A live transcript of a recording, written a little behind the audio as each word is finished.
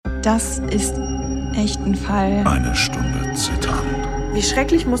Das ist echt ein Fall. Eine Stunde zittern. Wie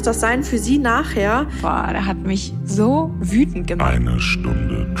schrecklich muss das sein für Sie nachher? Boah, der hat mich so wütend gemacht. Eine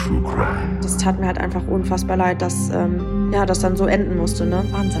Stunde True Crime. Das tat mir halt einfach unfassbar leid, dass das dann so enden musste, ne?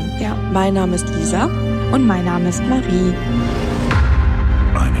 Wahnsinn. Ja. Mein Name ist Lisa. Und mein Name ist Marie.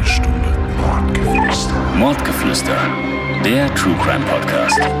 Eine Stunde Mordgeflüster. Mordgeflüster, der True Crime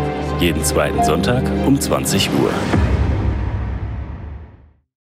Podcast. Jeden zweiten Sonntag um 20 Uhr.